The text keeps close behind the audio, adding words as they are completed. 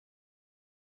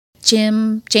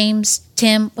Jim, James,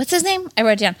 Tim. What's his name? I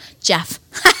wrote it down. Jeff.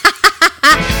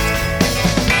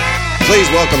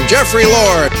 Please welcome Jeffrey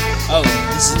Lord. Oh,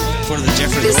 this is for the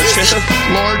Jeffrey Lord show?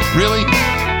 Lord, really?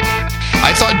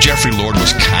 I thought Jeffrey Lord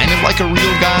was kind of like a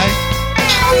real guy.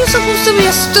 How are you supposed to be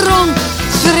a strong,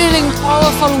 thrilling,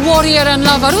 powerful warrior and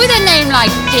lover with a name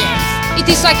like this? It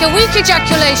is like a weak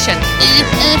ejaculation.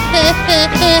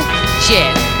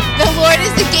 Jeff. The Lord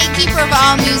is the gatekeeper of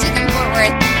all music in Fort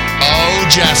Worth. Oh,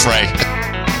 Jeffrey.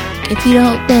 If you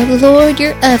don't love the Lord,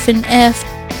 you're effing effed.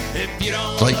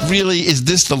 Like, really? Is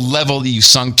this the level that you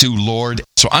sunk to, Lord?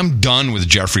 So I'm done with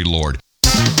Jeffrey Lord.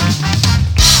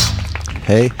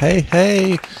 Hey, hey,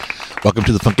 hey. Welcome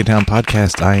to the Funky Town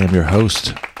Podcast. I am your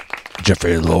host,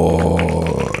 Jeffrey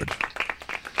Lord.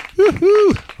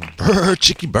 Woohoo! Brrr,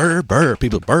 Chicky, brr, brr.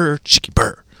 People, brr, Chicky,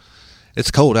 brr.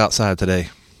 It's cold outside today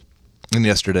and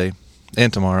yesterday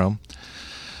and tomorrow.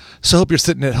 So hope you're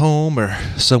sitting at home or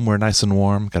somewhere nice and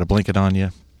warm. Got a blanket on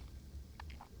you.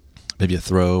 Maybe a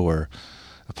throw or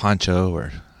a poncho,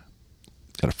 or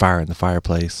got a fire in the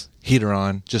fireplace, heater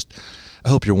on. Just, I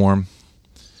hope you're warm.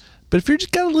 But if you're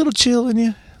just got a little chill in you,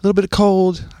 a little bit of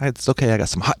cold, it's okay. I got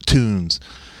some hot tunes,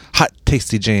 hot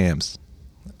tasty jams.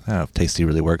 I don't know if tasty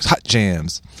really works. Hot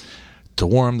jams to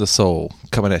warm the soul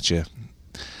coming at you.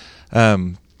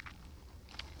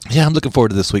 Yeah, I'm looking forward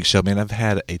to this week's show, man. I've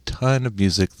had a ton of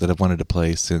music that I've wanted to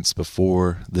play since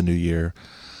before the new year.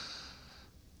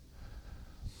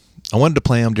 I wanted to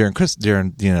play them during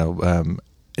in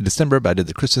December, but I did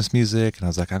the Christmas music, and I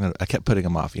was like, I kept putting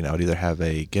them off. I'd either have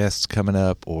a guest coming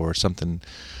up or something,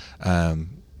 and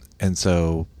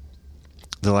so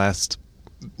the last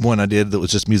one I did that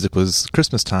was just music was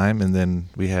Christmas time, and then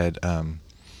we had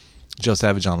Joe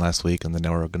Savage on last week, and then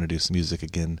now we're going to do some music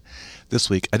again this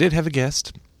week. I did have a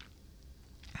guest,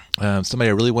 somebody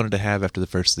I really wanted to have after the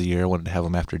first of the year. I wanted to have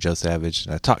them after Joe Savage,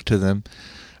 and I talked to them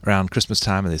around Christmas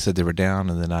time, and they said they were down,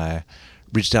 and then I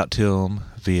reached out to them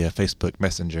via Facebook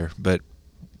Messenger, but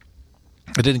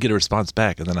I didn't get a response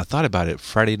back. And then I thought about it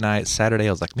Friday night, Saturday.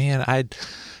 I was like, man, I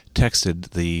texted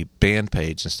the band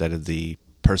page instead of the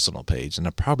personal page, and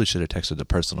I probably should have texted the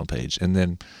personal page. And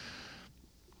then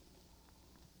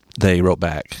they wrote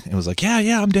back and was like,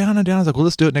 yeah, I'm down. I was like, well,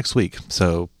 let's do it next week.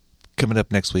 So coming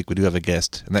up next week, we do have a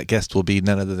guest, and that guest will be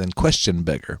none other than Question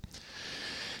Beggar.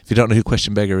 If you don't know who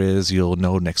Question Beggar is, you'll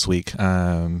know next week.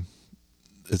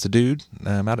 It's a dude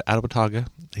out of Watauga.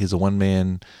 He's a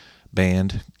one-man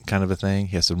band kind of a thing.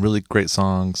 He has some really great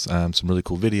songs, some really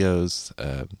cool videos,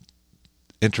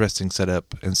 interesting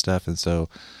setup and stuff. And so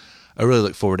I really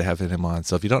look forward to having him on.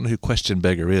 So if you don't know who Question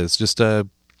Beggar is, just go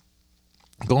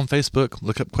on Facebook,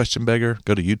 look up Question Beggar,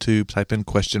 go to YouTube, type in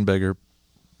Question Beggar,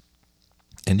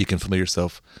 and you can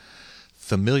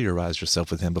familiarize yourself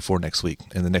with him before next week.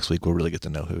 And the next week we'll really get to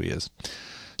know who he is.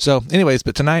 So anyways,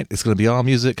 but tonight it's going to be all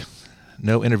music,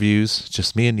 no interviews,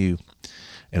 just me and you,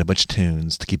 and a bunch of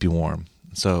tunes to keep you warm.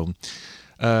 So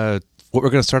what we're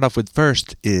going to start off with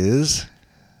first is,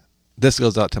 this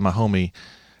goes out to my homie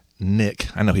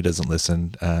Nick. I know he doesn't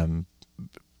listen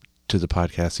to the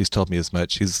podcast. He's told me as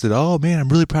much. He's said, oh man, I'm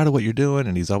really proud of what you're doing,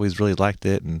 and he's always really liked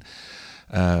it. And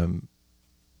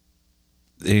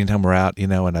anytime we're out,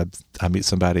 and I meet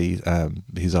somebody,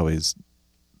 he's always,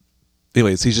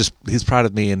 anyways, he's proud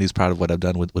of me, and he's proud of what I've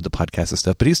done with the podcast and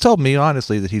stuff. But he's told me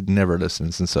honestly that he never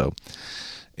listens. And so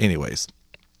anyways,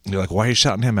 you're like, why are you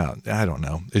shouting him out? I don't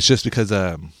know. It's just because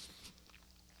a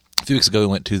few weeks ago we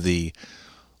went to the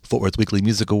Fort Worth Weekly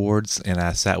Music Awards, and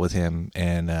I sat with him,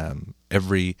 and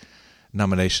every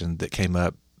nomination that came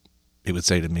up, he would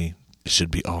say to me, it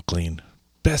should be all clean.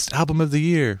 Best album of the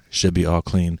year should be all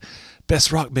clean.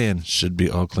 Best rock band should be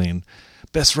all clean.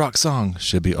 Best rock song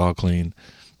should be all clean.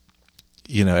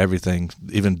 Everything,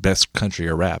 even best country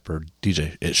or rap or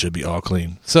DJ, it should be all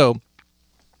clean. So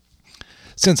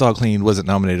since All Clean wasn't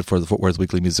nominated for the Fort Worth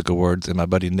Weekly Music Awards, and my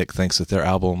buddy Nick thinks that their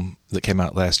album that came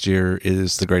out last year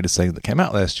is the greatest thing that came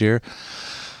out last year,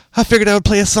 I figured I would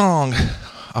play a song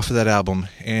off of that album.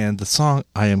 And the song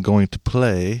I am going to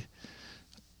play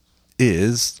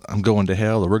is I'm Going to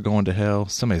Hell, or We're Going to Hell.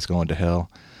 Somebody's going to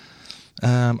hell.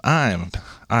 I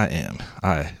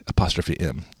apostrophe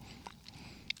M.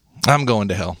 I'm Going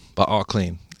to Hell by All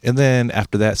Clean. And then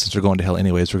after that, since we're going to hell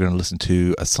anyways, we're going to listen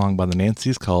to a song by the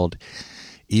Nancys called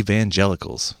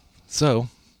Evangelicals. So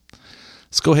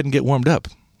let's go ahead and get warmed up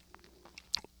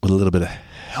with a little bit of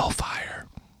hellfire.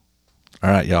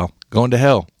 All right, y'all. Going to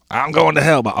Hell. I'm Going to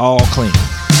Hell by All Clean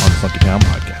on the Funky Town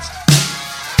Podcast.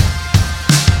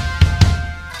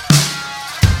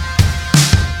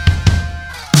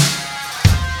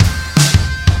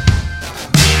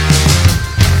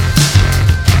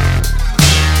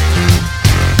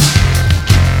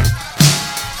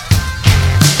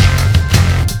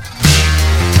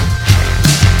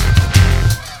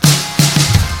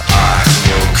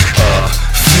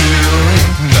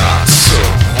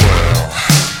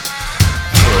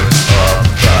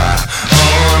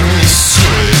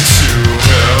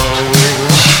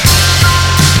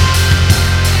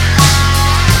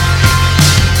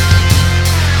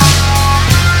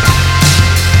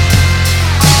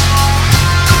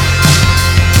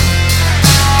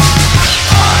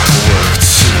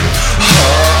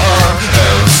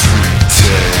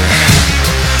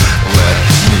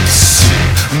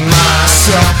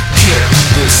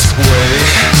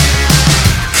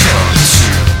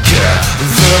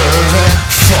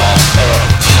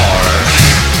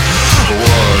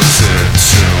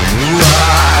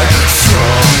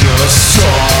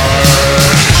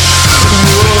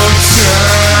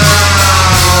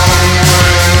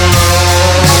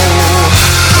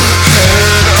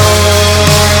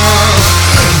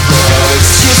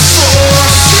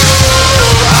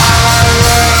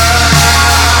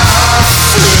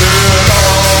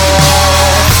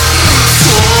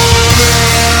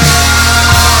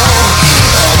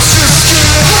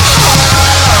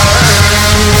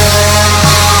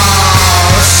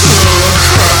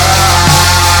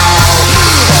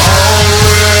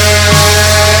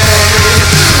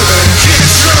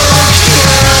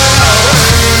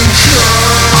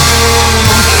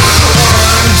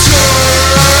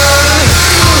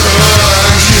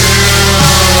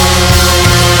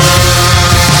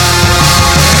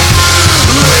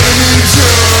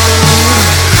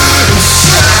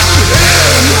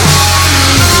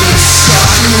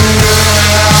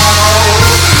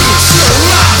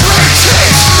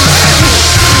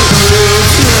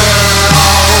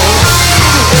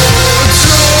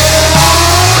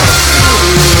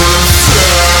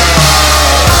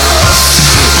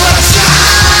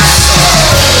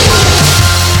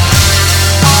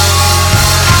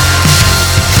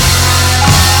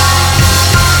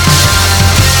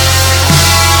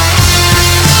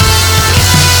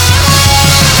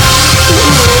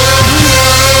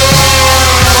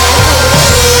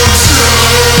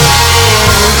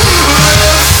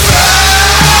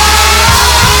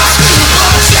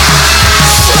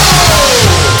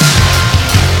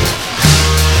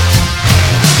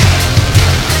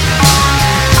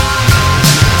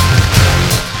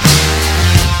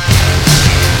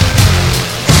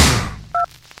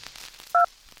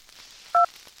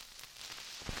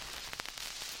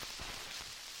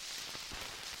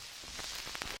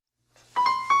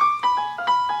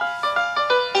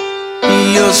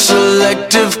 Your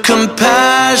selective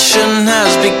compassion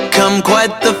has become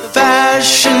quite the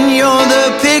fashion. You're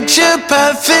the picture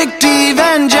perfect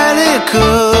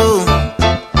evangelical.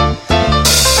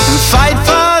 Fight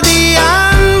for the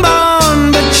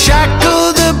unborn, but shackle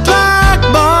the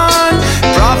blackborn.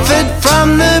 Profit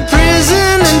from the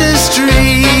prison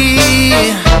industry.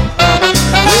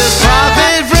 We'll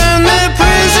profit from the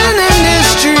prison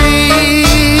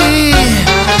industry.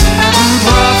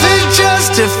 Profit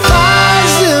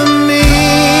justifies the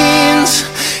means.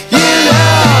 You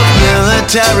love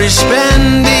military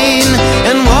spending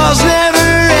and wars never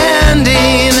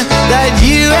ending. That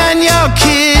you and your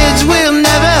kids will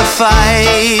never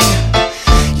fight.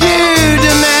 You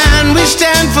demand we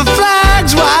stand for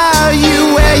flags while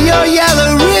you wear your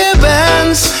yellow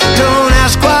ribbons. Don't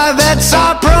ask why vets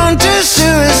are prone to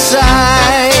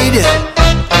suicide.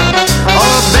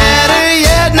 Or better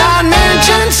yet, not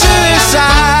mention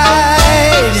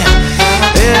suicide.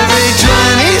 Every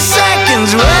 20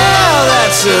 seconds, well,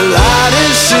 that's a lot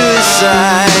of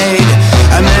suicide.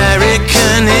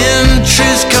 American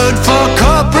interest code for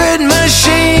corporate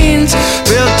machines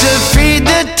built to feed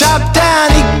the top-down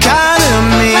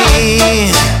economy.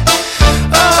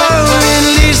 Oh, at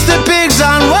least the pigs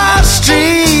on Wall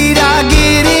Street are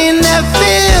getting their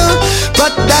fill,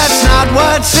 but that's not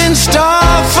what's in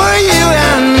store for you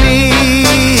and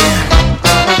me.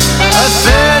 A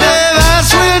third of us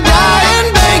will die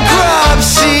in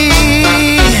bankruptcy,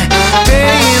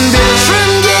 paying bills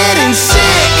from getting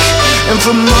sick and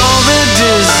from all the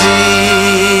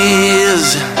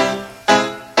disease.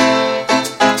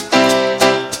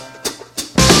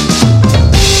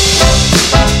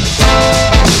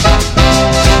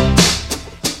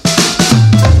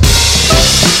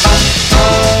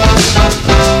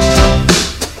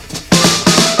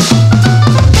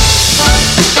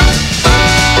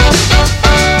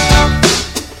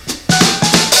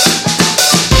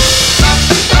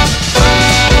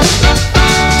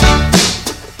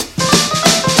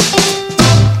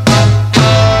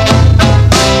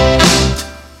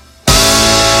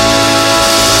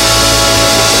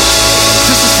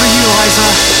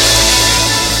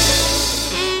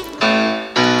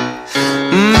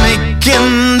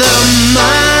 Making the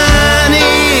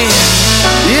money,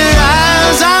 your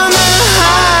eyes on the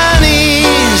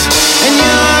honeys, in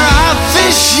your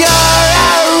office you're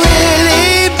a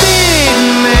really big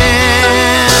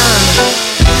man.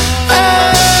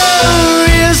 Oh,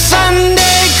 real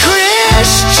Sunday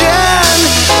Christian,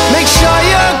 make sure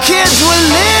your kids were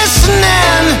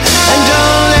listening, and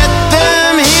don't let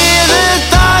them hear the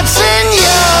thoughts in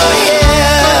your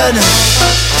head.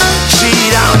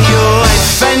 Cheat on your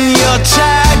wife and your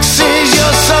taxes,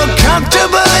 you're so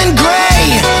comfortable and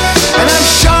gray, and I'm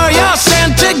sure your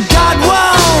Santa God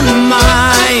won't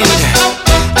mind.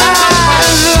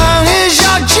 As long as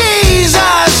your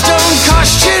Jesus don't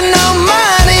cost you no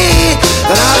money,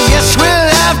 then I guess we'll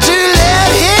have to let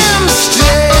him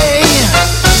stay.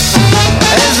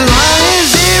 As long as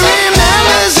he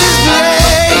remembers his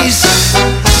place,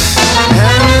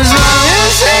 and as long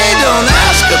as they don't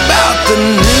ask about the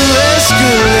new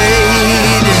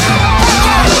Escalade.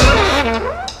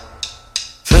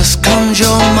 First comes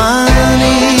your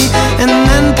money and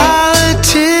then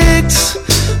politics,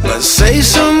 but save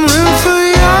some room for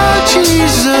your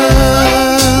Jesus.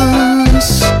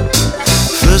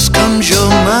 First comes your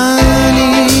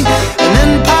money and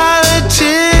then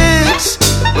politics,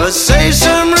 but save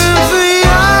some room for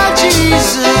your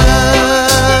Jesus.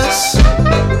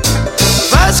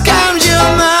 First comes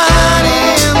your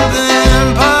money and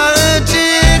then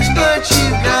politics, but you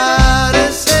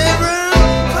gotta save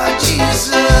room for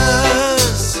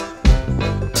Jesus.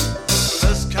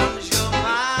 First comes your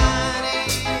money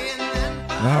and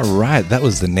then All right, that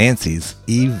was the Nancy's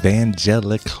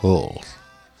Evangelical.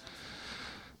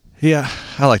 Yeah,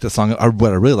 I like that song.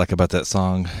 What I really like about that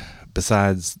song,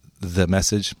 besides the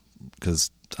message,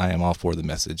 because I am all for the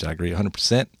message. I agree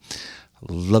 100%.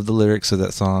 Love the lyrics of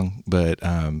that song, but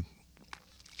I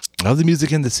love the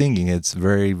music and the singing. It's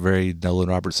very, very Nolan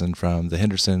Robertson from the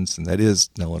Hendersons, and that is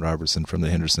Nolan Robertson from the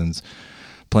Hendersons,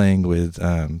 playing with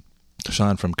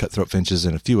Sean from Cutthroat Finches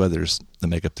and a few others that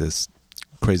make up this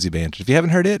crazy band. If you haven't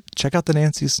heard it, check out the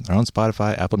Nancys. They're on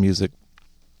Spotify, Apple Music.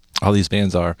 All these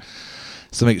bands are.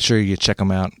 So make sure you check them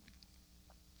out.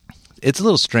 It's a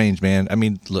little strange, man. I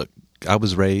mean, look, I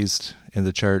was raised in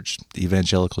the church, the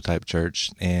evangelical type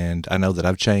church, and I know that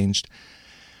I've changed.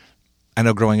 I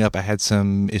know growing up I had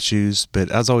some issues,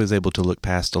 but I was always able to look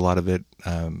past a lot of it.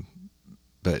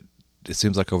 But it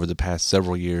seems like over the past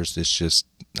several years, it's just,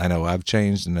 I know I've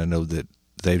changed and I know that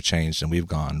they've changed and we've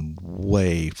gone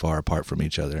way far apart from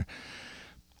each other.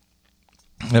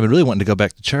 I've been really wanting to go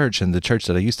back to church, and the church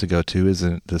that I used to go to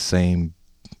isn't the same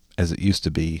as it used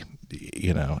to be.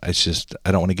 You know, it's just,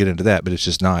 I don't want to get into that, but it's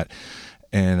just not.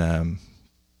 And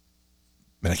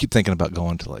I keep thinking about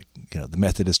going to, like, you know, the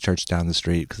Methodist church down the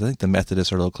street, because I think the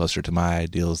Methodists are a little closer to my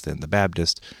ideals than the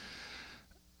Baptist.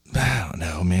 I don't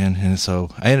know, man. And so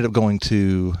I ended up going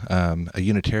to a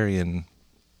Unitarian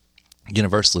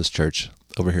Universalist church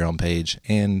over here on Page,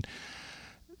 and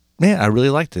man, I really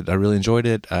liked it. I really enjoyed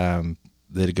it.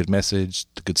 They had a good message,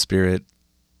 a good spirit.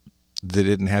 They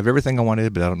didn't have everything I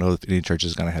wanted, but I don't know if any church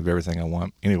is going to have everything I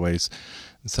want. Anyways,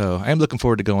 so I am looking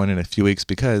forward to going in a few weeks,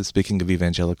 because speaking of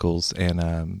evangelicals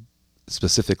and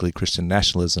specifically Christian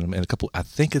nationalism, in I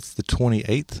think it's the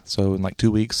 28th, so in like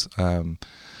 2 weeks,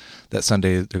 that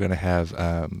Sunday they're going to have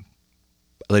a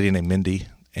lady named Mindy,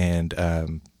 and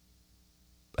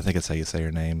I think that's how you say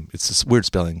her name. It's this weird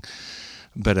spelling,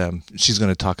 but she's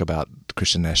going to talk about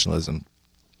Christian nationalism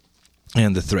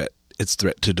and its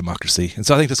threat to democracy. And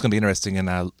so I think that's going to be interesting, and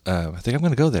I think I'm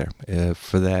going to go there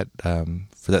for that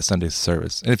Sunday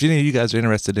service. And if any of you guys are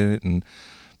interested in it and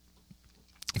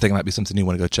think it might be something you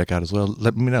want to go check out as well,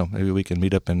 let me know. Maybe we can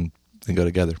meet up and go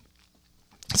together.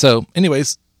 So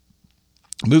anyways,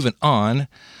 moving on.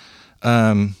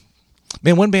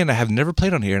 Man, one band I have never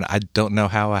played on here, and I don't know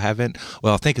how I haven't.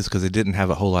 Well, I think it's because they didn't have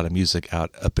a whole lot of music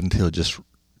out up until just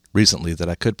recently that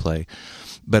I could play.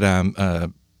 But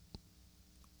I'm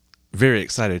very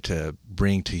excited to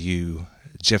bring to you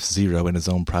Jeff Zero in his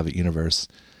own private universe,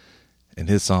 and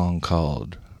his song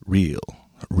called Real,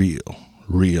 Real,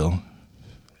 Real.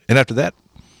 And after that,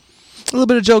 a little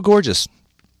bit of Joe Gorgeous.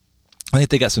 I think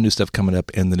they got some new stuff coming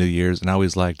up in the New Year's, and I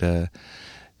always liked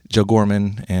Joe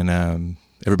Gorman and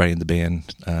everybody in the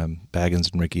band,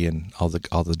 Baggins and Ricky and all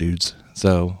the dudes.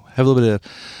 So have a little bit of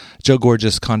Joe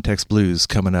Gorgeous Context Blues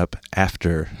coming up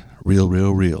after Real,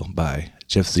 Real, Real by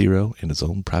Jeff Zero in his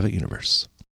own private universe.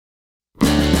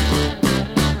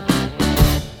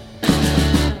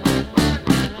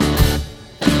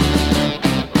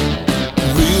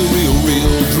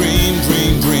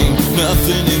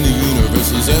 Nothing in the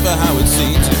universe is ever how it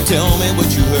seems. Tell me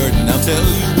what you heard and I'll tell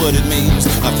you what it means.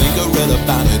 I think I read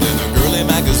about it in a girly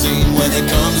magazine. When it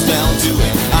comes down to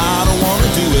it, I don't want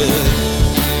to do it.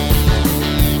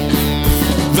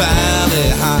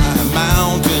 Valley high,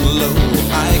 mountain low,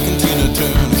 I can turn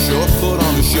a short foot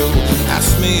on the show.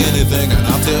 Ask me anything and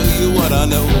I'll tell you what I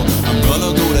know. I'm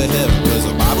gonna go to heaven because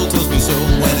the Bible tells me so.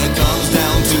 When it comes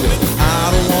down to it,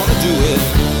 I don't want to do it.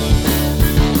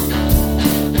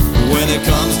 When it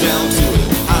comes down to it,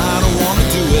 I don't want to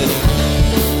do it.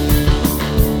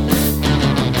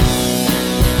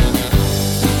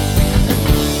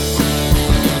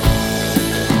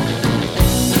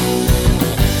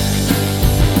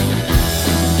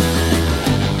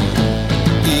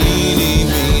 Eeny,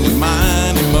 meeny,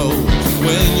 miny, mo.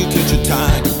 When you catch a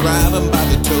tiger, grab him by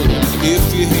the toe.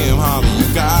 If you hear him holler, you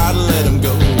gotta let him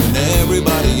go. And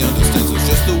everybody understands it's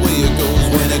just the way it goes.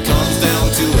 When it comes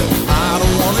down to it, I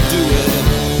don't want to do it.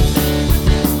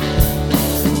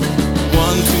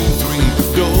 1, 2, 3,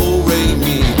 do, re,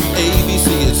 mi, A, B, C,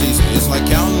 it's easy. It's like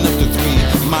counting up to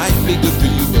 3. Might be good for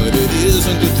you, but it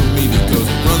isn't good for me because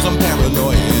it runs on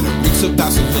paranoia and it reeks of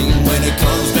Vaseline. When it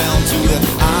comes down to it,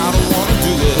 I don't want to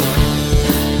do it.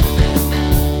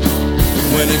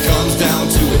 When it comes down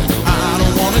to it, I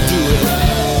don't want to do it.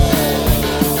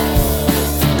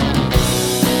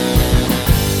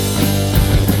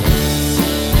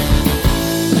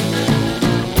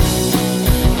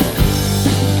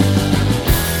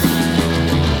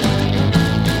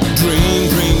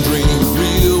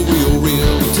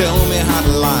 Tell me how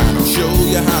to lie, and I'll show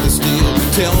you how to steal.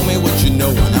 Tell me what you know,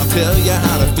 and I'll tell you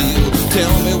how to feel.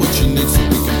 Tell me what you need so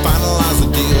we can finalize the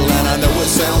deal. And I know it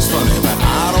sounds funny, but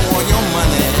I don't want your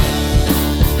money.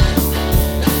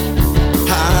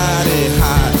 Hidey,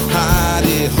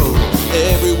 ho.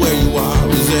 Everywhere you are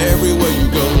is everywhere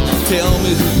you go. Tell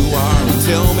me who you are and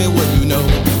tell me what you know.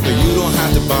 But you don't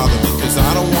have to bother me, cause I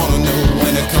don't want to know.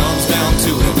 When it comes down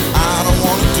to it, I don't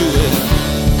want to do it.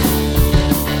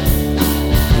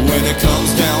 When it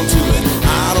comes down to it,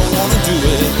 I don't want to do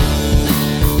it.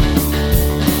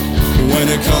 When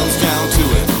it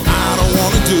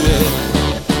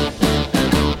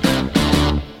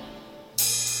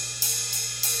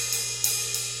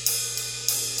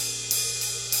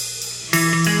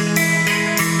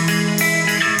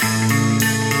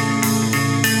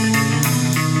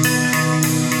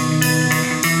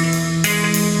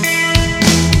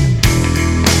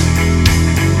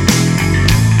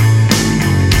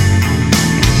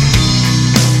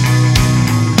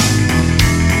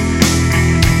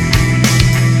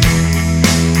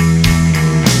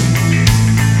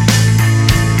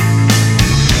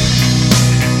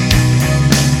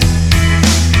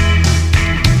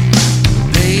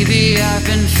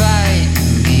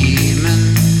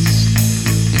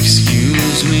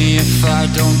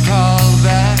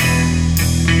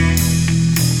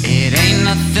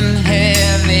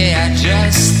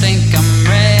think I'm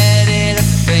ready to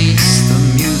face the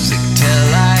music till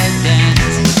I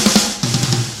dance.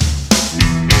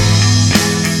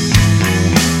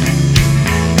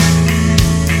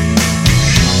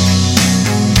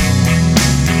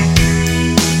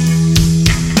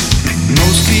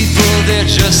 Most people, they're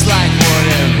just like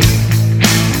whatever.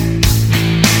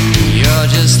 You're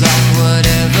just like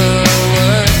whatever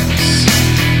works.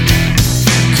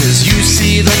 'Cause you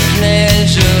see the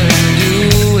pleasure in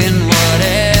doing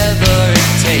whatever it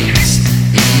takes,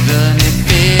 even if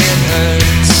it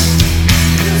hurts.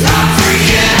 I'm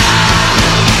freaking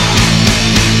out.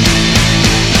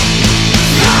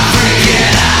 I'm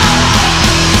freaking out.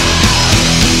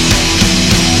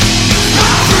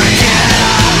 I'm freaking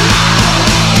out.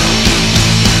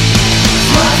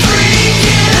 I'm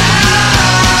freaking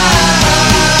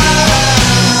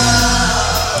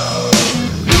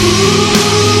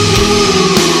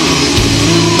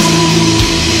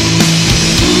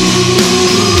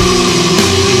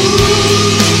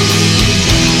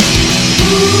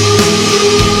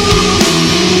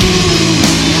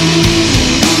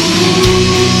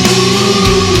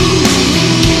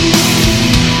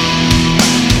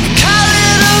Call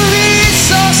it a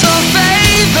resource or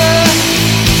favor.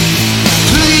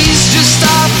 Please just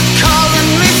stop calling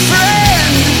me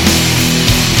friend.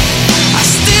 I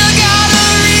still got a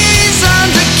reason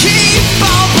to keep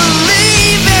on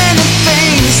believing in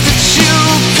things that you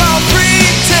call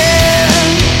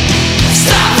pretend.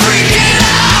 Stop freaking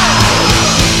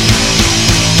out.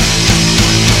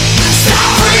 Stop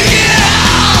freaking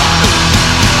out.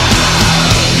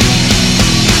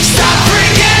 Stop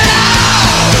freaking out.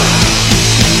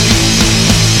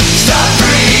 Stop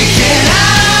freaking out.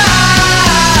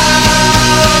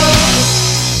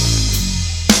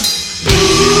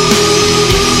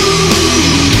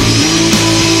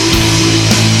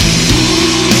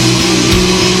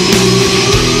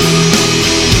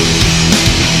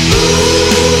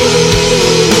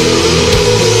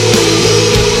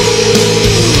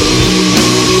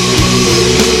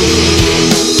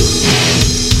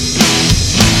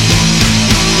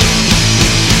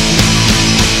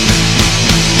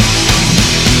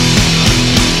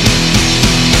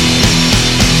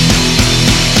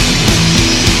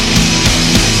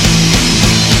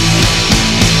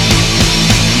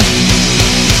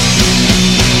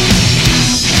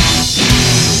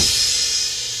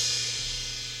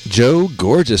 Joe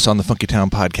Gorgeous on the Funky Town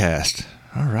podcast.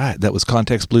 All right, that was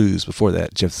Context Blues. Before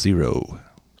that, Jeff Zero.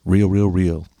 Real, real,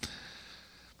 real.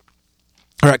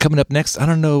 All right, coming up next, I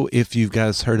don't know if you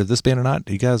guys heard of this band or not.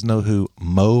 Do you guys know who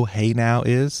Mo Hey Now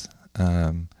is?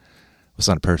 It's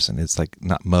not a person. It's like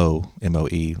not Mo,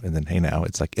 M-O-E, and then Hey Now.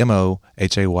 It's like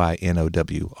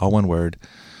M-O-H-A-Y-N-O-W, all one word.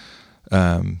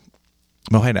 Mo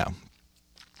Hey Now.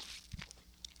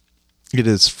 It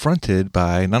is fronted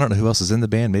by, and I don't know who else is in the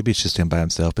band, maybe it's just him by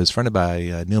himself, but it's fronted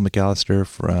by Neil McAllister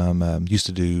from, used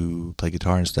to play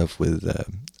guitar and stuff with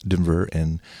Denver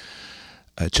and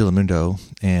Chillamundo,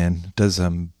 and has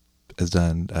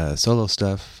done solo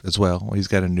stuff as well. He's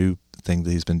got a new thing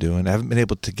that he's been doing. I haven't been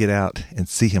able to get out and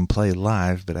see him play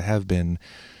live, but I have been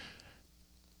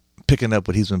picking up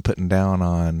what he's been putting down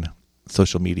on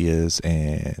social medias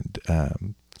and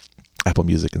Apple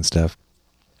Music and stuff.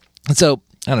 And so,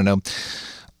 I don't know.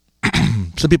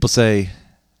 Some people say,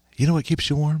 you know what keeps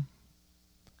you warm?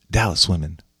 Dallas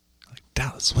women. Like,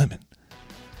 Dallas women.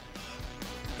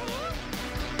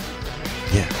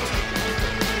 Yeah.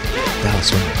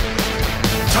 Dallas women.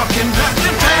 Talking rock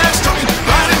and past, talking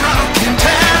body rock and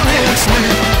Dallas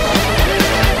women.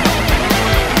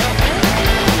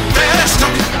 Dallas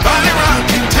talking body rock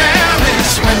and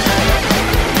Dallas women.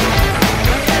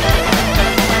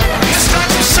 You start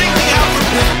to sing the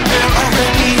alphabet, they're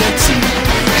already at sea.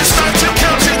 You start to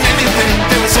count to anything,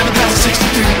 there was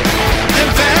 7,063. And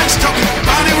that's talking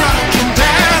body rock and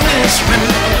Dallas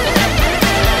women.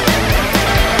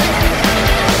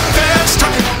 That's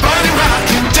talking body rock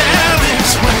and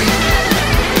Dallas women.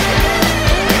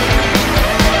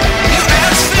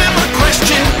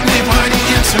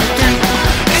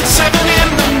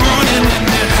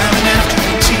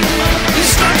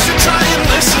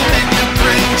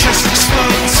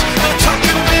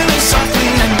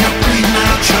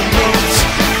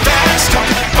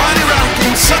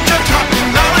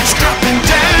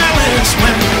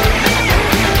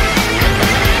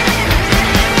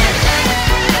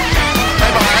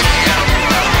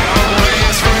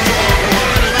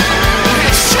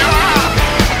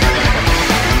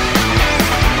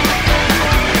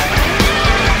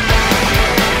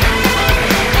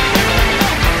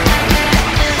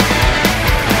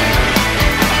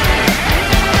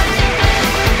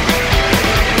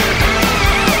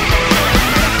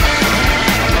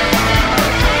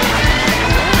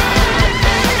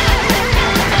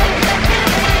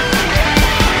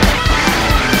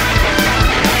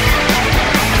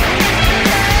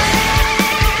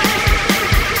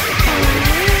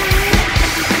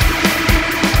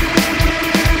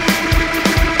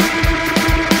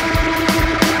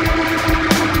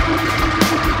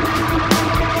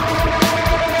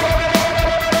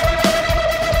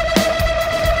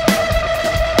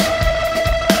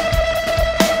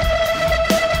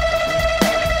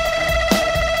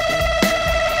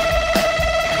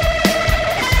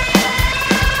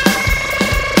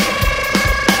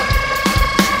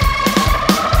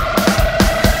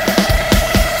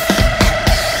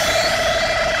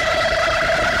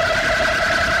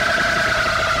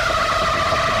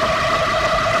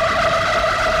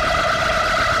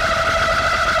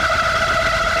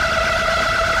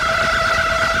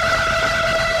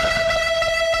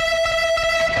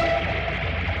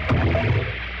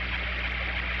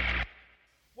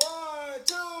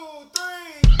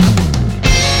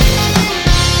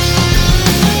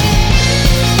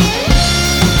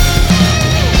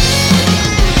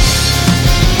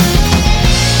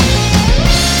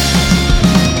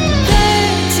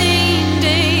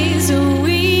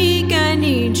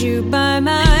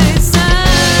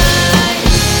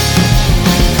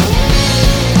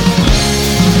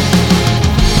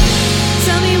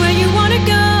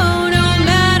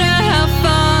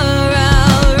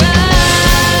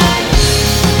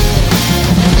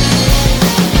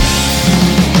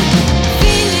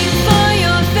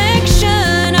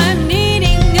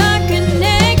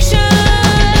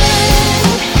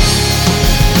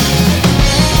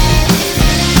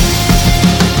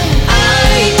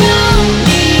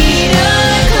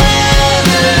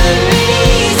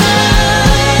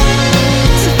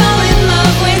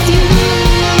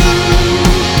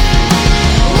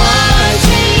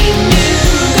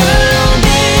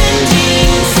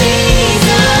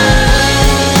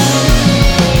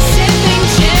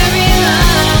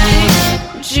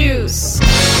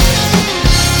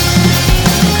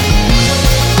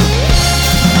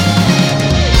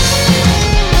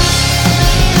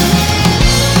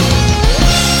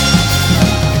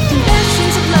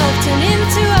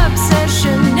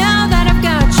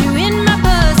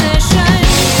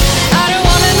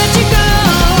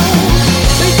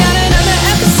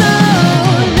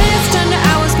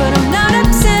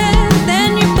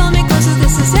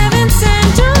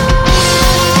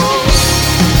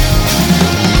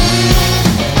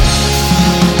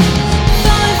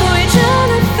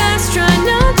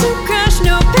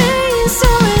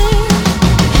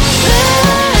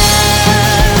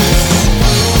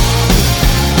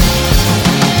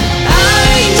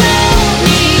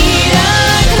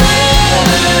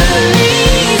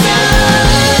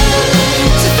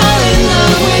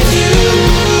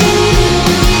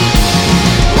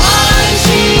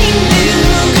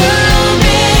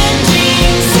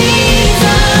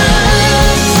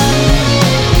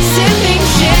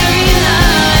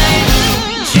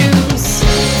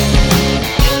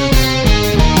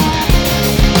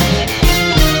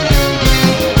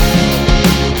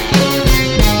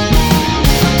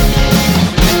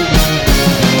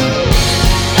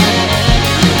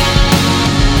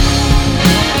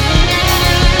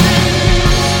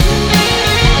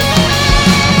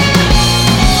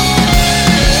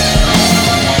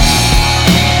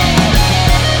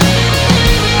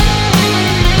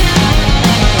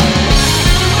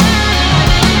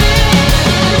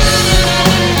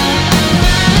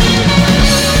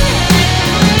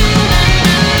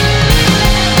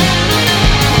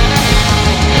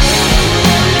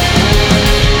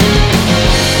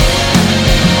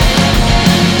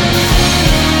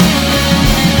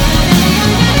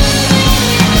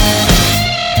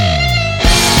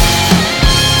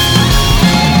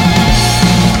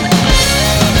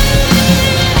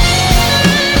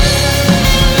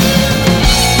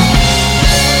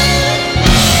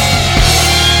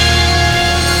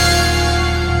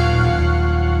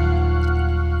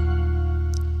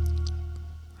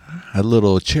 a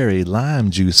little cherry lime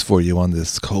juice for you on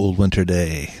this cold winter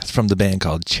day. It's from the band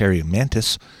called Cherry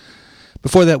Mantis.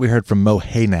 Before that, we heard from Mo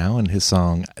Hey Now and his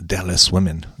song Dallas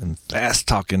Women, and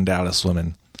fast-talking Dallas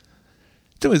Women.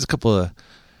 There was a couple of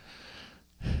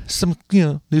some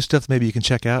new stuff maybe you can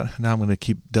check out. Now I'm going to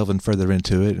keep delving further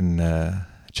into it and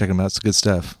check them out. It's good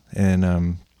stuff. And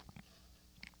I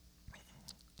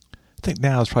think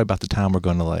now is probably about the time we're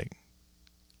going to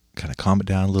kind of calm it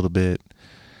down a little bit.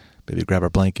 Maybe grab our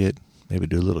blanket, maybe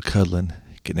do a little cuddling,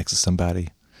 get next to somebody,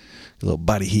 get a little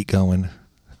body heat going.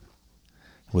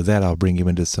 With that, I'll bring you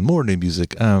into some more new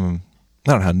music. I don't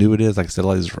know how new it is. Like I said, a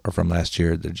lot of these are from last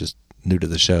year. They're just new to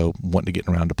the show, wanting to get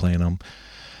around to playing them.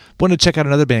 Wanted to check out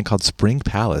another band called Spring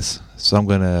Palace. So I'm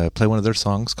going to play one of their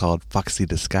songs called Foxy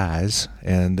Disguise.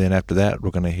 And then after that,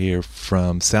 we're going to hear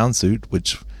from Soundsuit,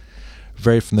 which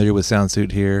very familiar with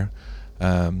Soundsuit here.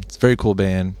 It's a very cool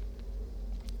band.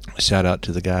 Shout out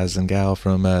to the guys and gal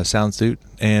from Soundsuit.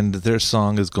 And their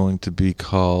song is going to be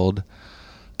called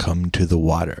Come to the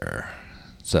Water.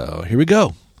 So here we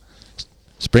go.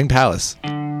 Spring Palace.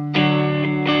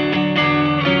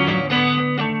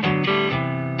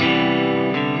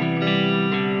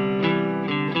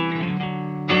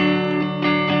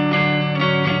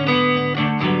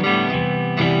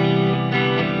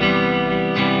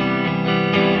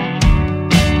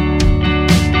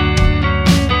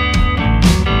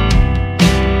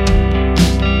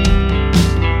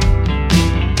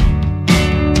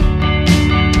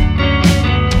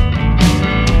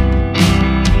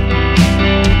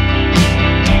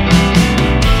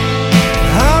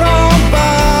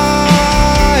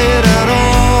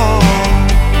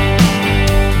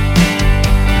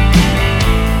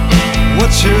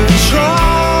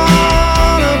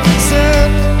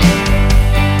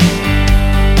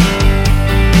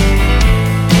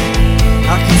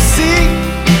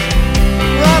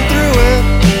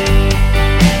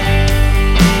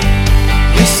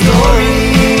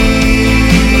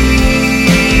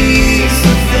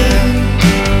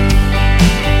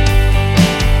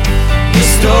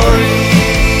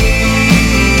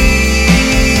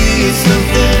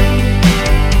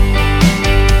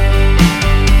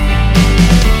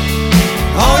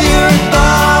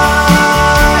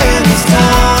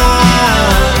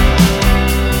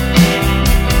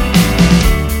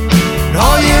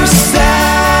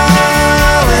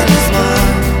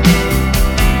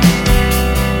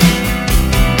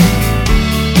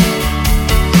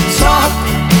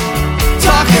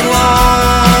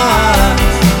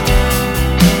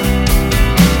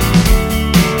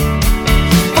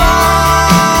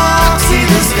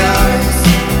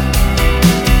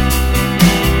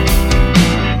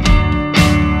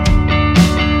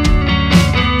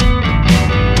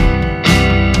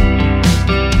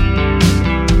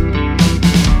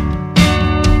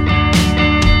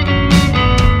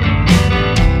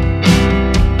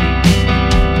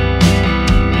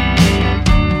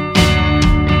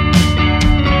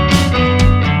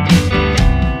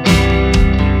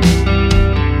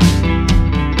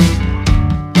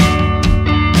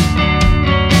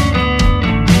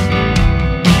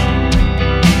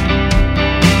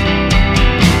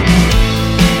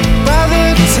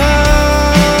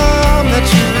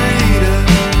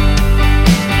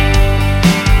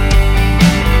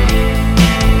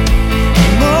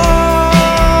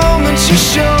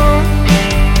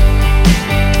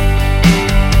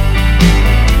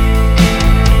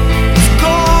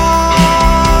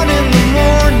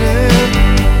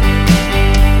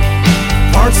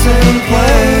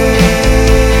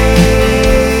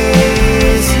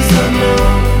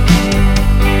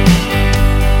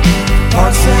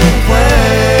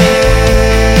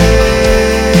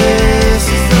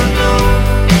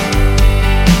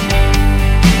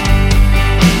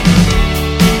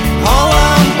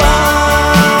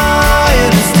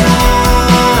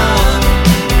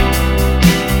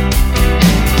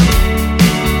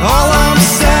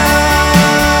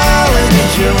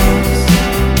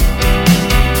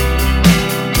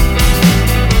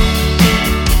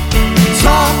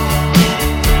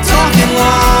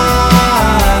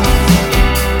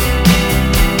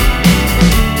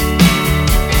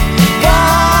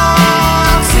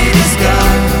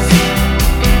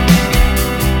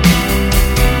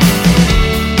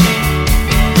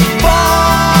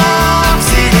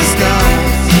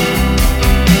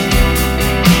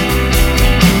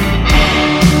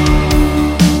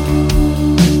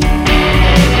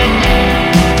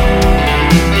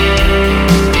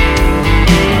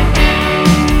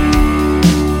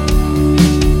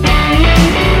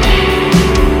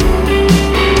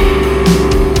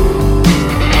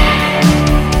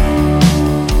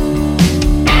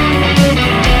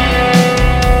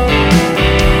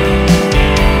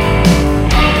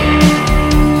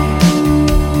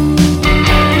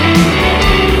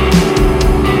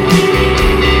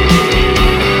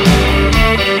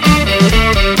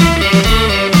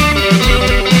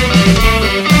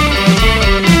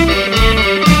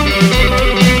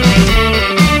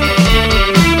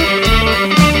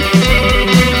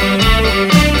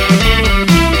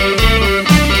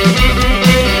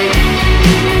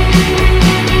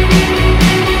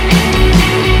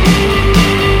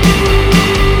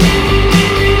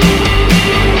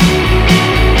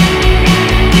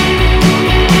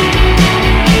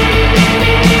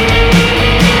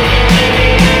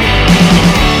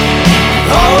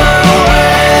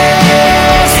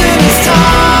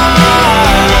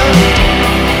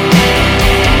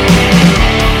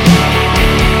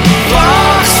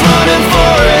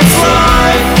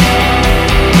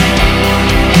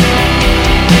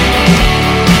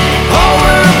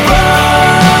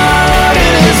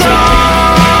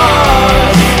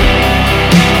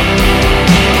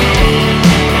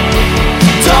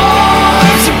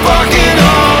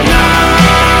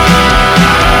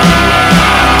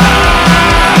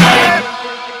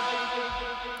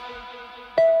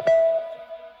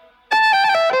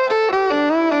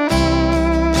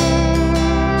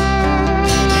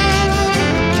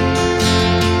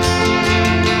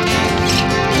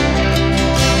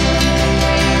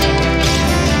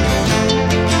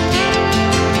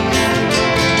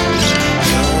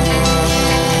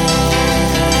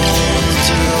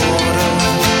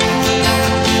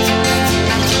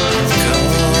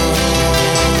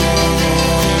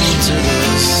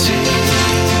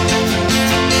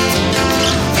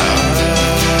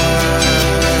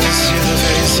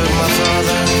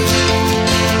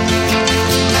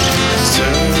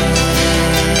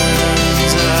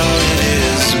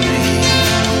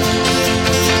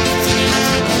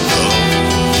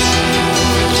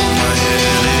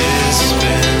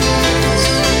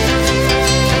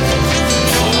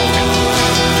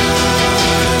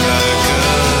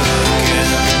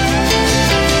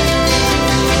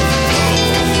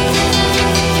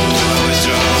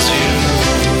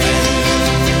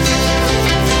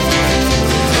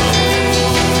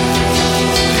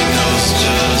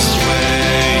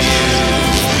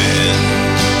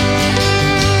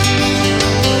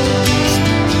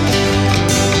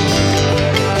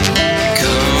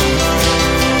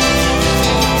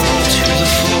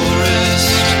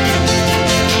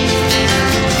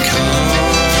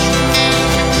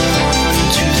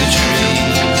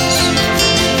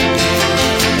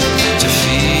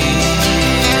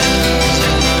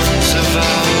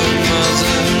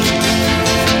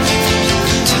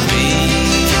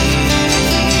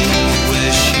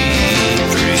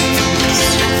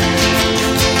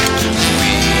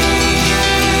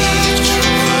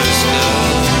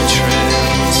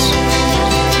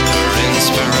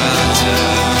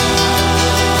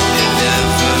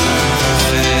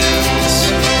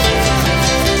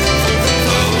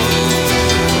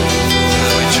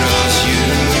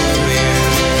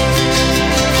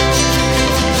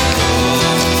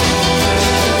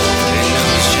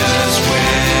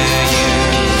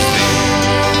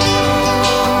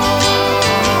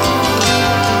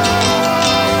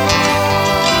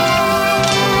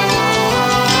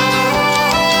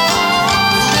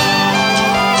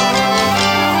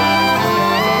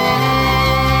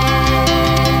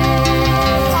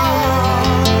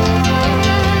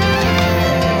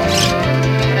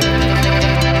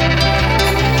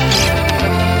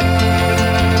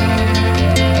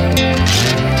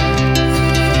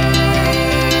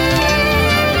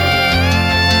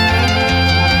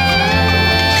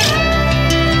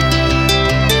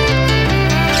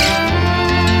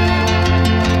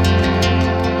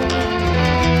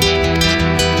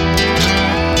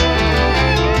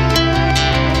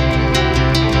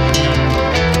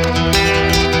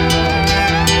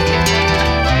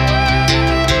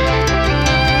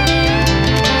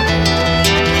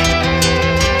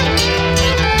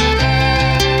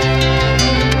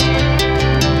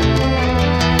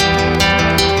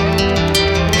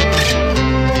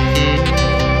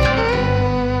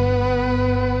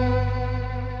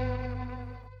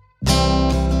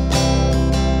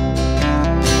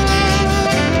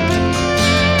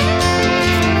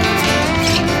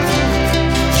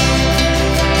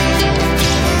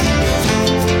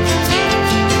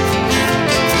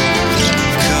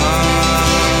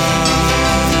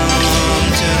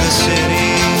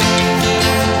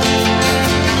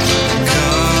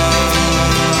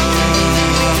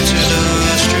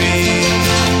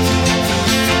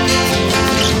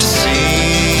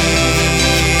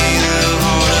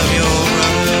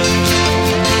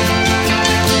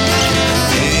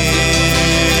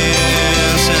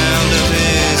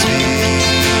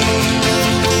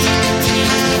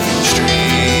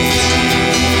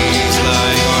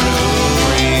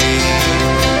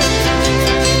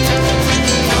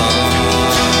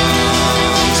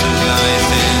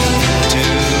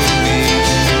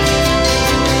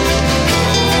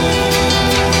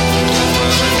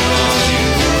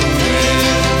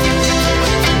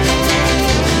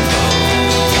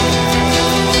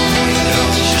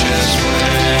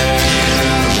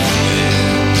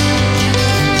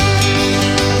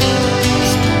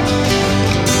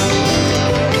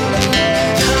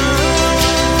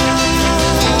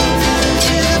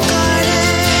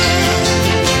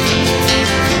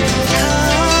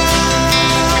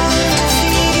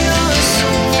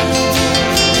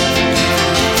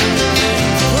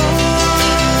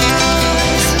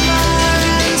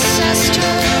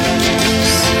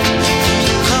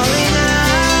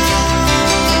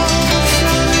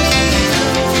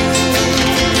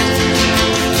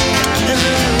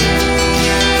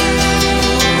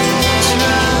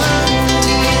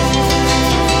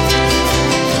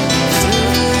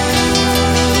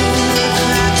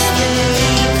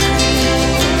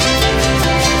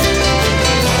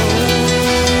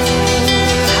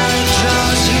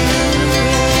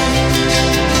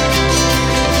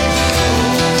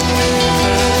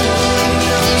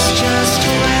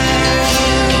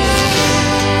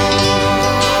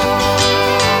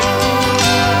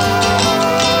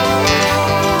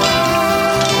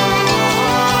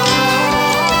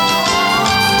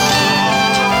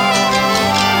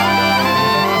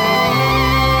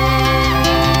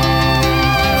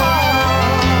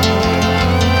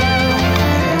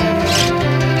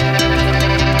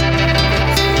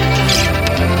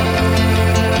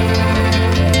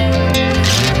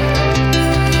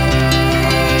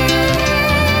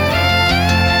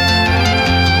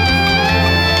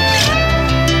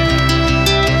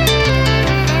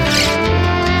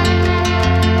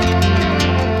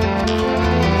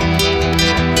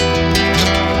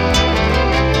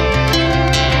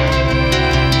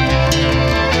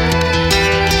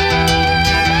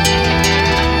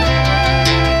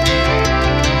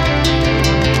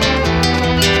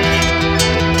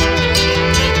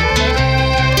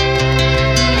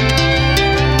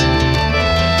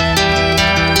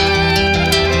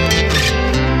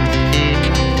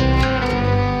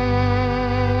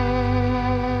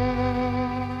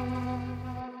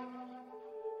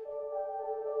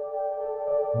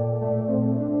 It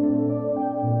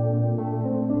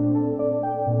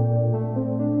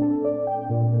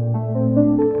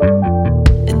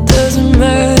doesn't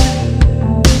matter,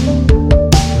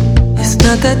 it's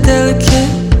not that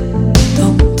delicate.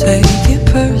 Don't take it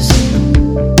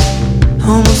personal,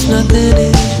 almost nothing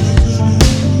is.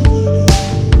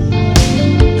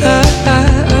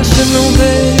 I should know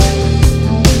better,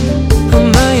 but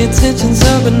my intentions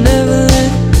are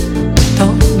benevolent.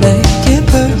 Don't make it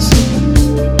personal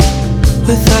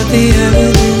without the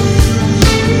evidence.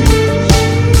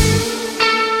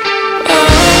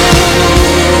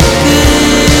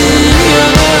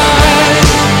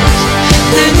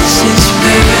 This is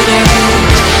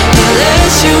paradise, the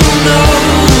less you know,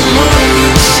 the more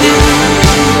you see.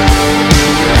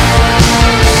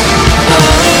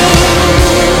 Open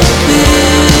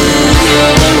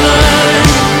your mind.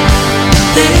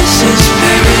 This is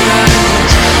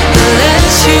paradise, the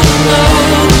less you know,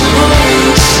 the more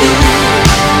you see.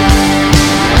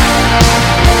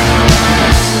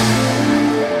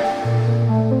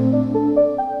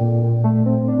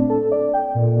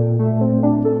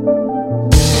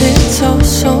 It's all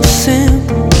so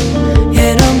simple,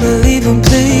 yet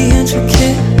unbelievably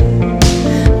intricate.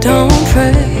 Don't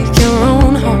break your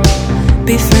own heart,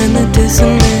 befriend the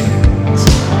dissonance.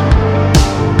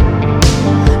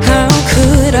 How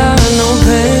could I know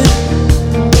better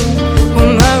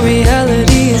when my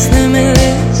reality is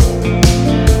limitless?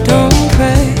 Don't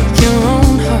break your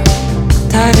own heart,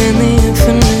 dive in the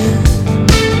infinite.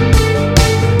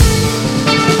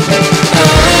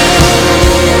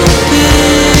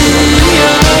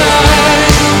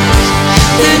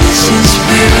 This is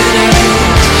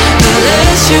paradise, the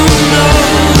less you know,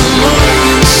 the more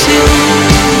you see.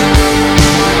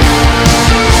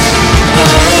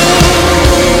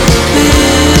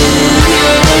 Open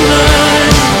your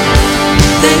mind.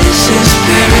 This is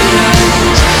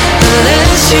paradise, the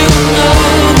less you know,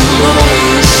 the more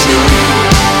you see.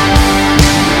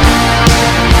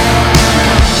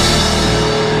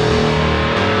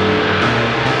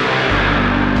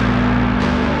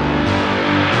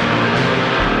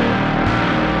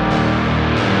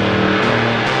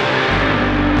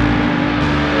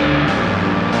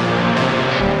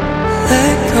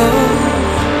 Let go,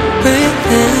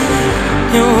 breathe in.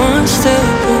 You're one step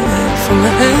away from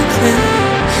heaven.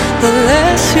 The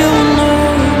less you know,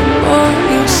 the more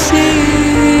you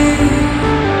see.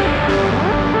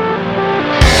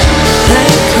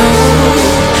 Let go,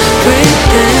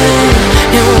 breathe in.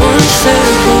 You're one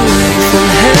step away from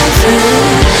heaven.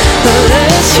 The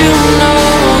less you know,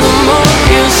 the more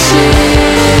you see.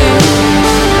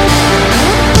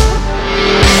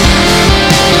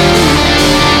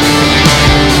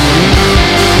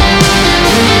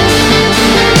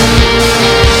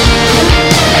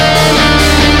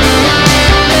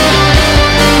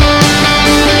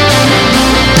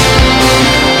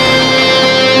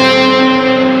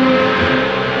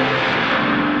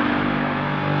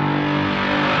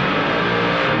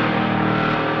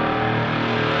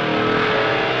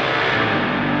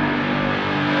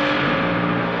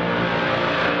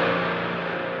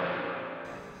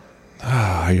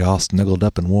 Are you all snuggled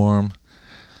up and warm?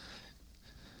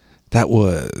 That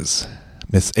was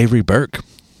Miss Avery Burke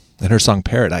and her song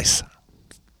Paradise.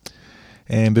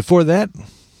 And before that,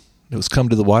 it was Come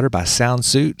to the Water by Sound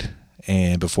Suit.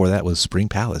 And before that was Spring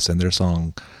Palace and their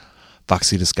song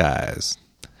Foxy Disguise.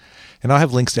 And I'll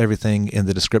have links to everything in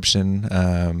the description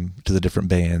to the different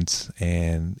bands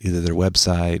and either their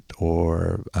website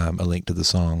or a link to the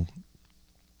song.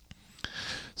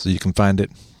 So you can find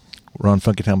it. We're on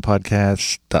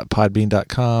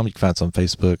funkytownpodcast.podbean.com. You can find us on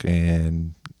Facebook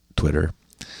and Twitter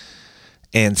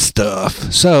and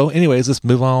stuff. So anyways, let's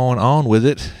move on with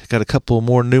it. Got a couple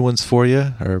more new ones for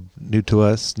you, or new to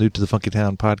us, new to the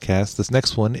Funkytown podcast. This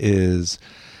next one is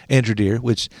Andrew Deere,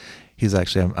 which he's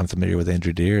actually, I'm familiar with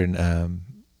Andrew Deere, and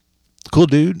cool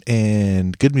dude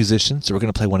and good musician. So we're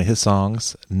going to play one of his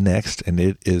songs next, and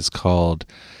it is called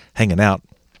Hanging Out.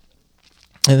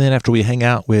 And then after we hang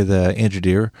out with Andrew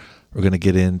Deere, we're going to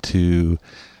get into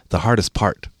The Hardest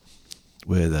Part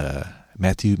with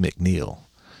Matthew McNeil.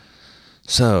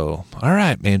 So, all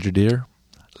right, Andrew Deere,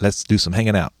 let's do some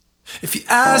hanging out. If you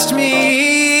asked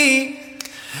me,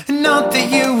 not that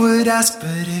you would ask,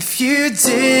 but if you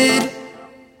did,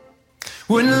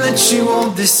 wouldn't let you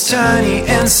hold this tiny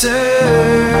answer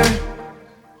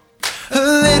a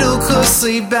little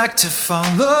closely back to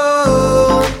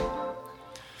follow.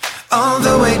 All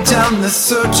the way down the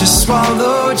throat, just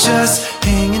swallow, just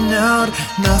hanging out,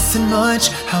 nothing much.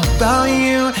 How about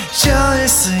you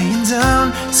just laying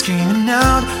down, screaming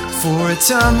out for a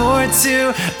time or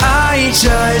two? I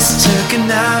just took a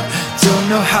nap, Don't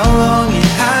know how long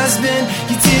it has been.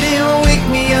 You didn't wake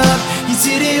me up. You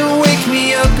didn't wake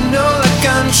me up. No, like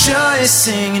I'm just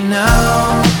singing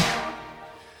now.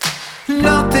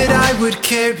 Not that I would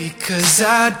care, because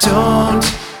I don't.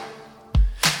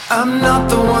 I'm not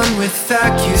the one with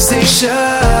accusations.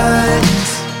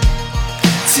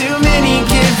 Too many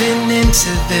giving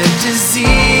into their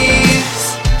disease.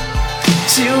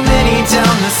 Too many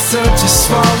down the throat to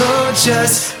swallow.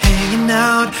 Just hanging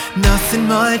out, nothing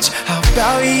much. How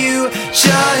about you?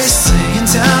 Just laying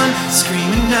down,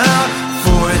 screaming out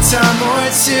for a time or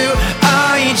two.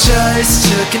 I just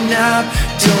took a nap.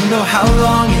 Don't know how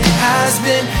long it has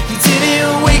been. You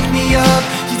didn't wake me up.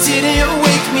 You didn't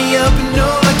wake me up. No,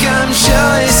 like I'm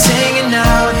just hanging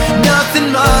out,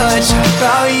 nothing much. How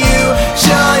about you?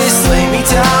 Just lay me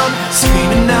down,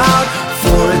 screaming out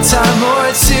for a time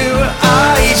or two.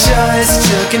 I just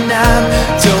took a nap.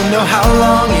 Don't know how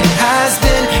long it has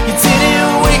been. You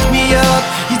didn't wake me up.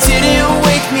 You didn't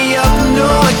wake me up. No,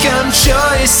 like I'm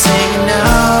just hanging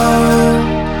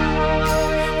out.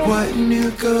 What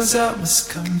new goes out must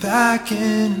come back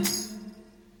in.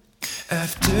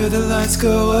 After the lights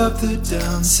go up, the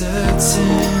down sets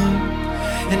in.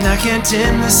 And I can't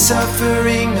dim the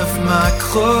suffering of my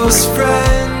close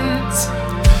friends.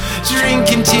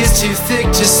 Drinking tears too thick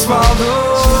to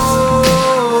swallow.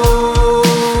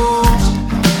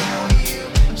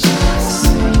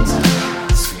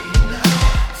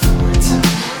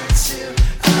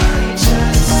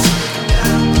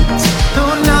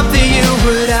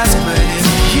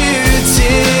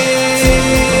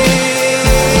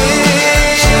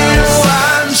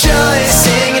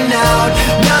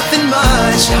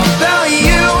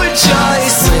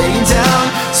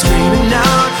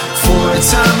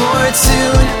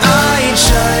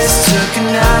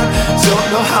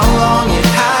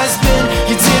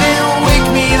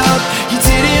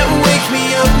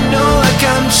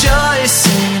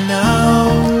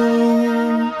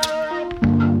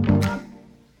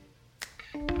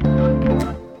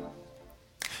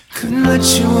 Couldn't let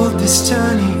you hold this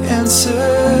tiny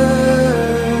answer.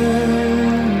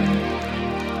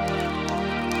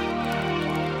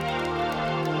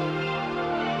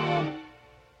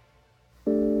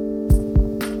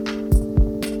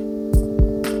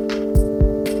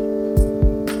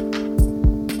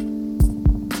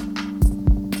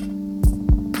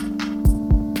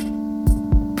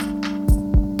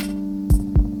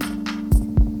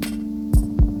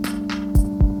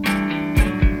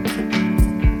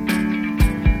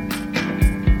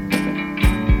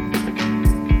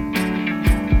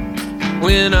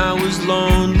 When I was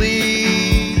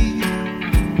lonely,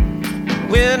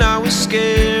 when I was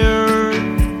scared,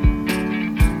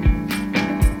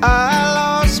 I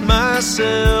lost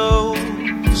myself,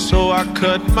 so I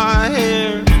cut my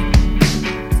hair.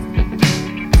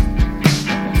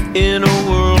 In a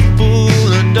world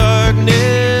full of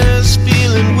darkness,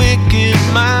 feeling wicked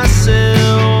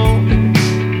myself,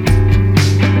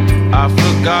 I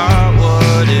forgot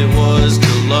what it was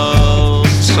to love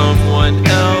someone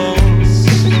else.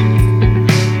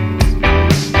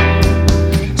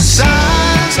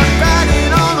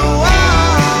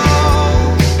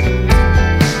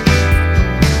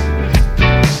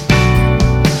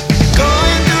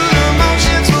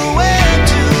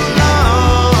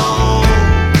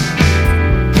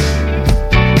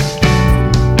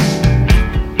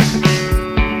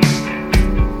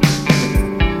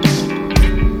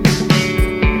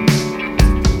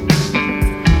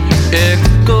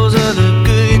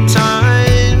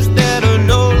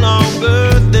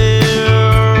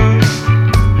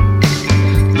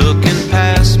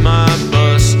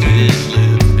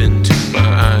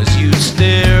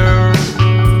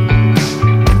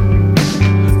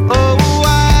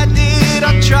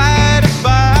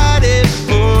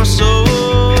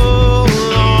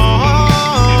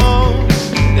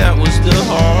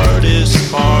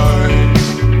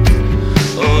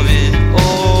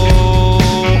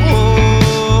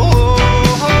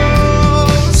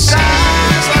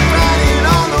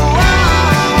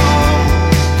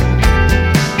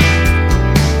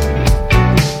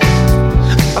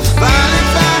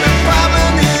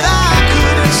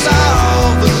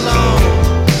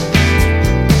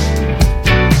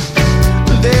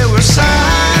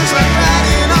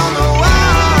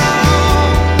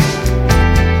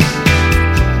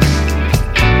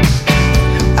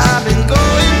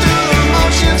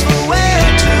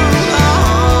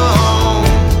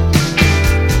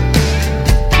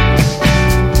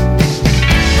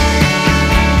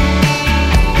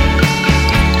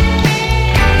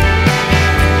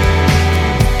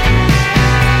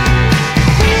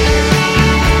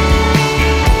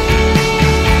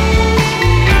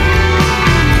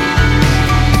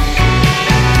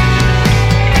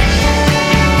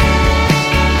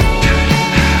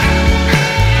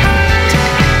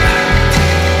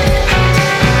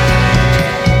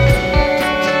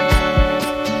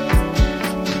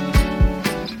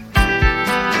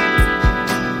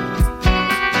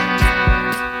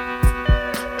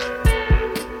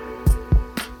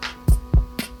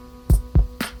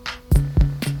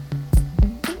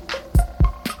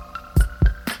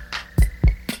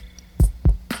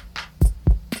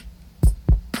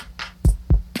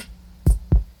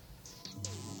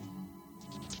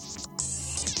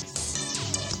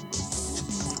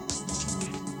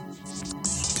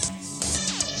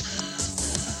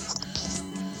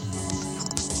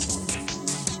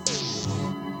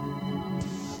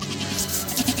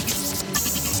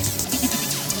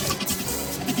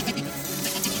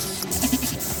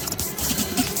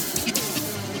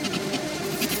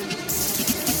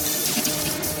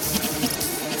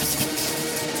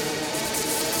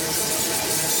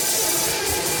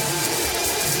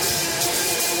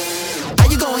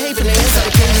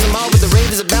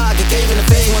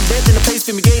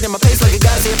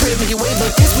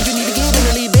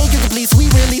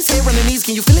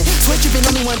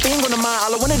 thing on the mind.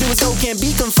 All I wanna do is go, can't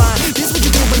be confined. This what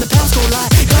you get when the pounds go lie.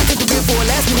 God took the real for a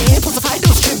last minute impulse of high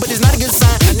dose trip, but it's not a good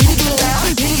sign. Need to get it out,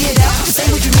 need to get out. Say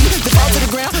what you need, to fall to the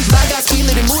ground. My God's feel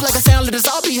it and move like a sound. Let us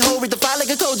all behold, with the fire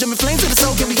like a cold, jumping flames to the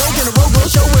soul. Can we go get a road, go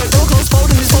show where it go, close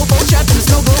folding this whole boat trapped in the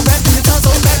snow, go wrapped in the tongue, so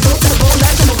back, go to the bone,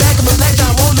 latch on the back of a black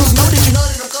John, won't lose. Know that you know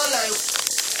that I'm cold like,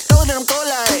 know that I'm cold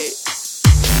like, woo.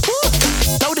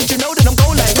 Know that you know that I'm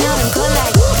cold like, know that I'm cold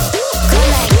like, cold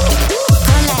like,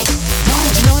 cold like. Know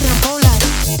that you know that I'm cold like,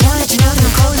 know that you know that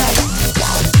I'm cold like.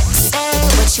 Say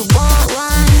what you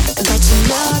want, but you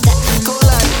know that I'm cold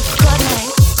like,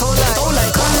 cold like, cold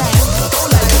like, cold like,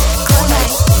 cold like, cold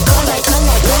like, cold like, cold like,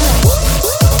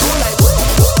 cold like, cold like.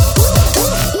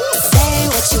 Say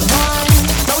what you want,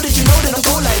 know that you know that I'm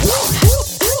cold like.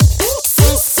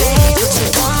 Say what you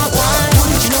want, know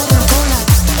that you know that I'm cold like,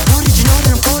 know that you know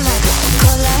that I'm cold like,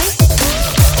 cold like,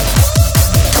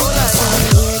 cold like. So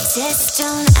you just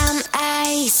don't, I'm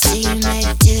icy,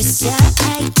 Medusa,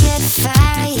 I get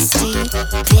feisty.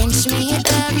 Pinch me,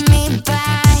 love me,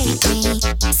 bite me.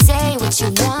 Say what you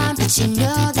want, but you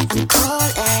know that I'm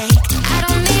cold like. I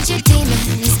don't need your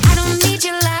demons, I don't need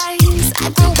your lies. I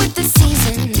go with the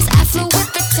seasons, I flow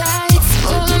with the tides.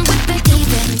 Rolling with the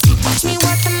heathens, watch me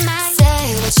work the mic.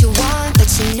 Say what you want, but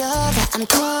you know that I'm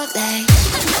cold like.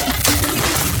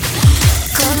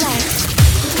 Cold like,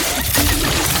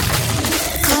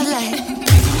 cold like,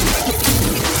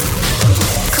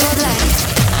 cold like,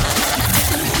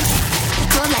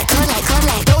 cold like, cold like, cold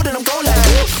like. Know that I'm cold like.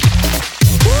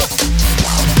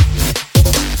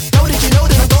 Know that you know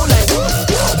that I'm cold like.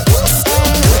 Say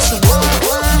what you want,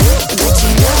 but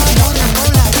you know that I'm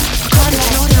cold like. Cold like,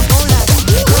 know that I'm cold like.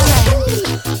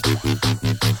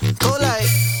 Cold like,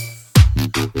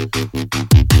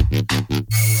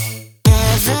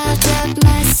 never took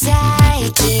my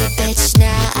psyche, bitch.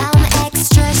 Now I'm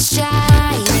extra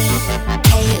shiny.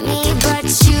 Hate me, but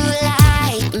you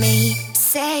like me.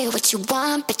 Say what you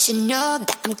want, but you know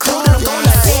that I'm cold like.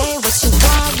 Say what you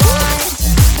want,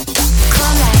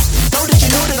 cold like. Know that you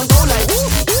know that I'm cold like.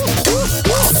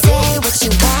 Say what you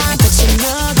want, but you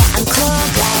know that I'm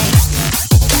cold like.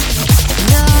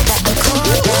 Know that I'm cold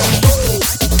like.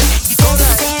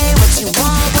 Say what you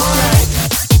want, say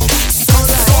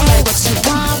what you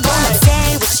want,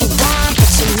 say what you want,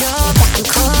 but you know that I'm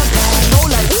cold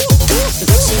like.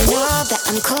 But you know that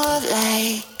I'm cold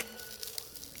like.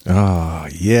 Ah,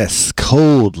 yes,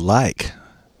 Cold Like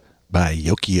by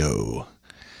Yokio.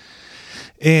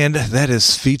 And that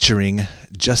is featuring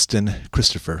Justin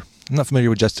Christopher. I'm not familiar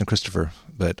with Justin Christopher,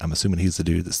 but I'm assuming he's the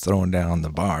dude that's throwing down the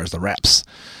bars, the raps.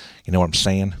 You know what I'm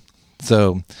saying?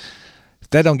 So, if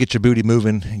that don't get your booty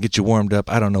moving and get you warmed up,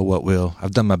 I don't know what will.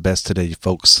 I've done my best today,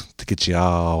 folks, to get you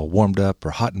all warmed up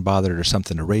or hot and bothered or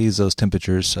something to raise those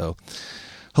temperatures. So,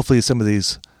 hopefully some of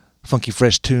these funky,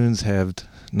 fresh tunes have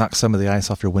knocked some of the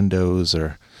ice off your windows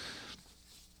or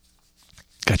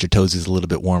got your toesies a little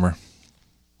bit warmer.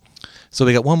 So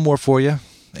we got one more for you,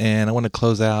 and I want to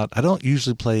close out. I don't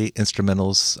usually play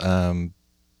instrumentals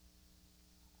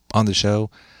on the show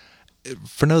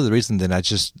for no other reason than I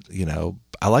just,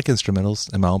 I like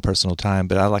instrumentals in my own personal time,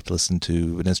 but I like to listen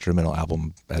to an instrumental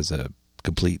album as a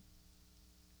complete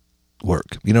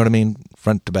work. You know what I mean?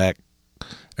 Front to back,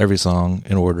 every song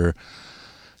in order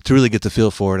to really get the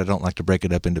feel for it. I don't like to break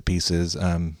it up into pieces.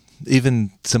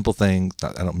 Even simple things,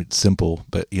 I don't mean simple,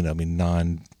 but,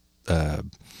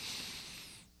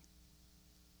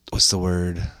 what's the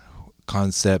word?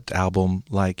 Concept album.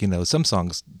 Like, some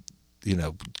songs,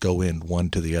 go in one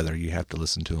to the other. You have to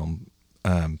listen to them.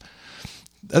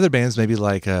 Other bands, maybe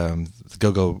like the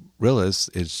Go-Go Rillas,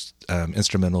 is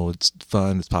instrumental. It's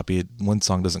fun. It's poppy. One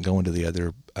song doesn't go into the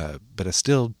other, but I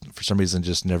still, for some reason,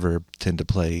 just never tend to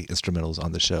play instrumentals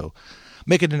on the show.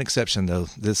 Make it an exception, though.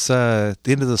 This at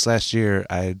the end of this last year,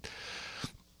 I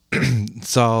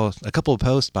saw a couple of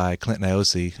posts by Clint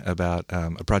Iosi about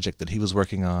a project that he was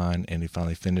working on, and he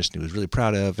finally finished, and he was really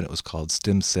proud of, and it was called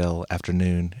Stem Cell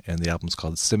Afternoon, and the album's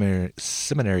called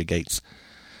Seminary Gates.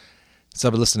 So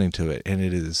I've been listening to it, and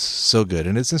it is so good,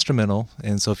 and it's instrumental.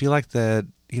 And so if you like that,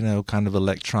 kind of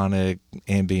electronic,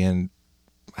 ambient,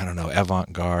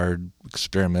 avant-garde,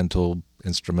 experimental,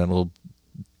 instrumental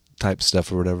type stuff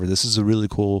or whatever, this is a really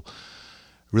cool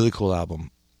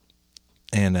album.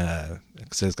 And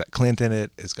so it's got Clint in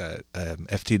it. It's got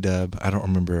FT Dub. I don't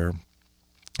remember.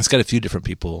 It's got a few different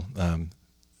people in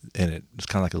it. It's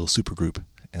kind of like a little super group.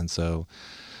 And so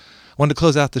I wanted to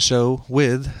close out the show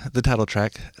with the title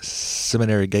track,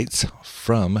 Seminary Gates,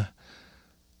 from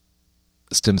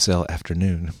Stem Cell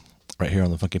Afternoon, right here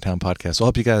on the Funky Town Podcast. So I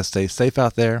hope you guys stay safe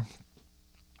out there,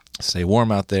 stay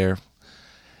warm out there,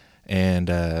 and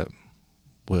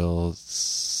we'll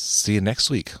see you next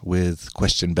week with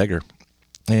Question Beggar.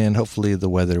 And hopefully the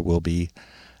weather will be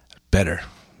better.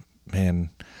 Man,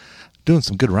 doing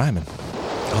some good rhyming.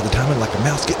 All the time, like a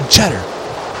mouse getting cheddar.